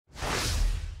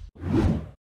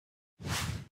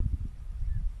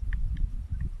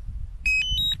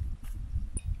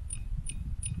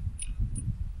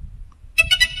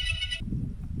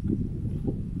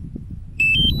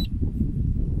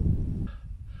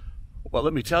Well,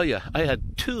 let me tell you, I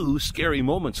had two scary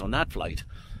moments on that flight.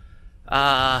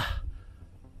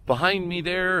 Behind me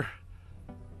there,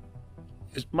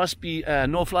 it must be a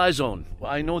no-fly zone. Well,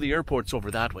 I know the airport's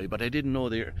over that way, but I didn't know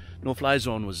the no-fly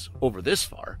zone was over this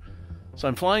far. So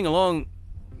I'm flying along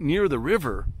near the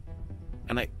river,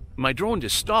 and my drone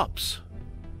just stops.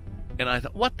 And I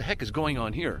thought, what the heck is going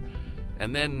on here?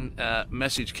 And then a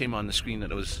message came on the screen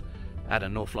that it was at a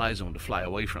no-fly zone to fly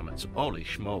away from it. So holy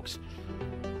smokes.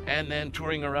 And then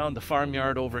touring around the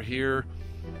farmyard over here,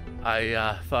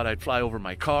 I thought I'd fly over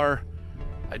my car.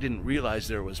 I didn't realize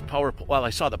there was well, I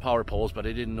saw the power poles, but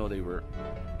I didn't know they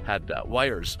had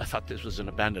wires. I thought this was an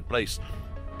abandoned place.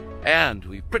 And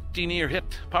we pretty near hit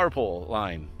power pole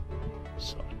line.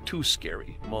 So two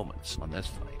scary moments on this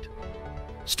flight.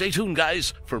 Stay tuned,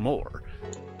 guys, for more.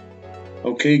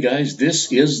 Okay, guys,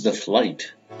 this is the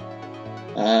flight.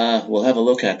 We'll have a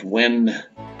look at when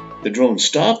the drone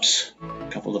stops,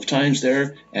 a couple of times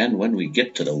there, and when we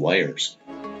get to the wires.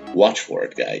 Watch for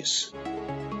it, guys.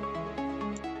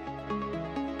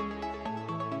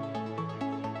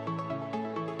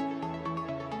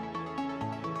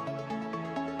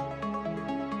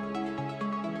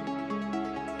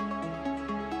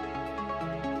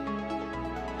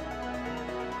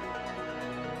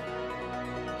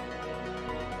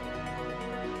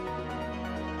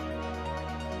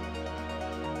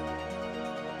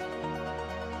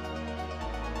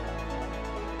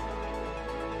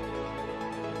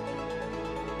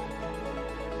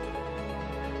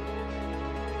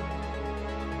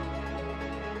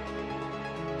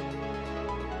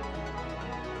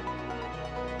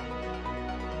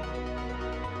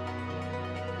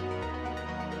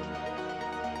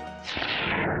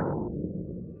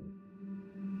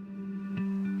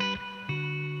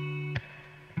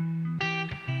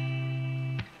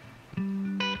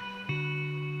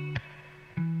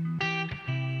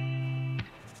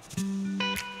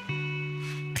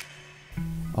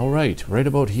 All right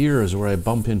about here is where I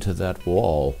bump into that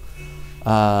wall.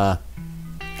 I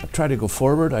tried to go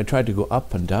forward, I tried to go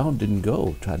up and down, didn't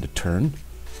go. Tried to turn,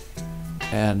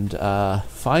 and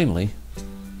finally,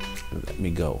 it let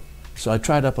me go. So I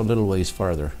tried up a little ways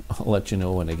farther. I'll let you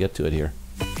know when I get to it here.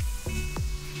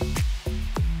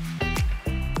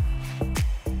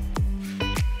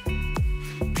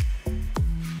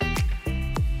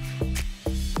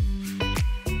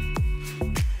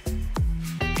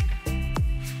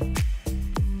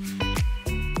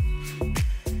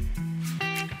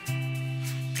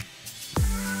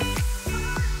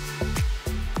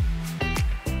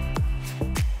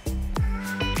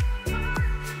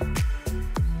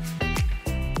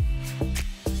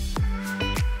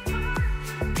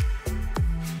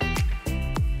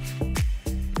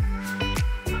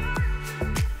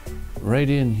 Right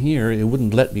in here, it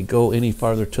wouldn't let me go any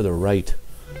farther to the right,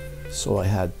 so I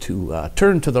had to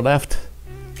turn to the left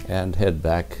and head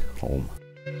back home.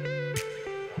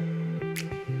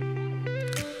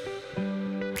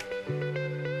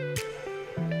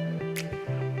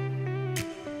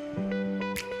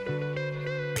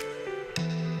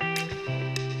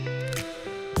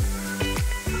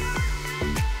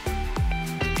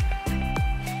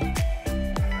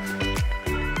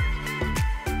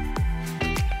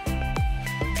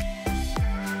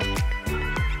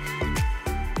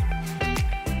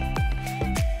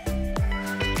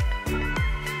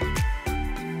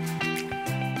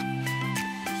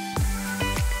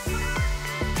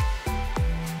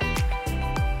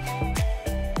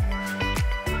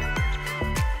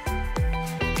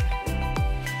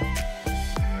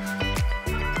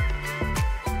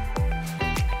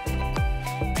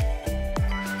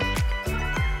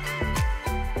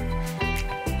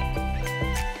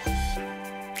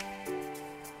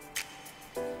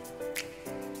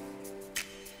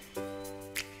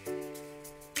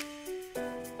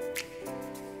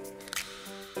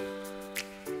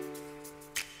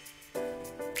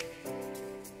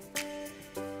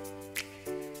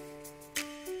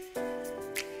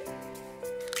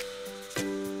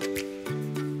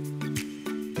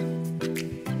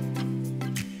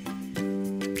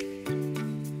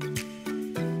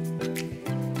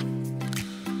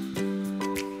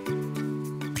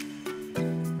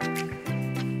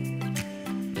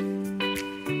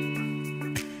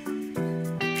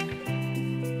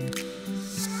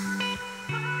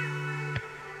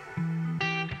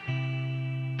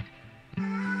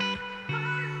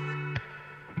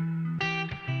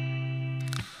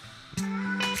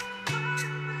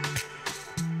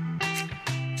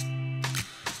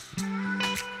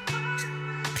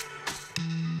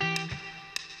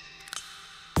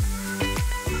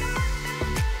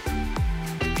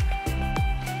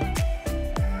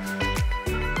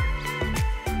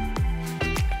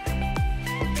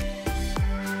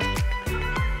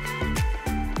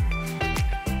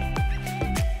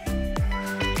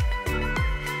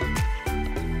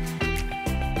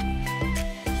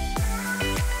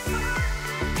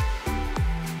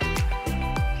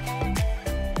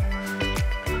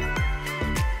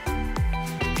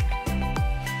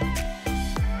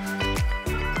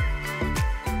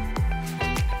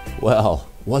 Well,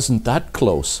 wasn't that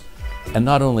close? And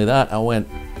not only that, I went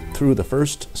through the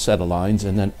first set of lines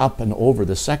and then up and over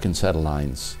the second set of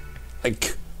lines.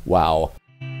 Like, wow.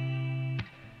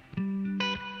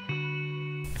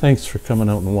 Thanks for coming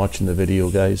out and watching the video,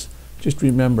 guys. Just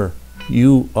remember,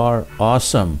 you are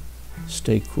awesome.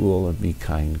 Stay cool and be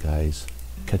kind, guys.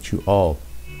 Catch you all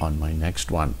on my next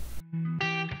one.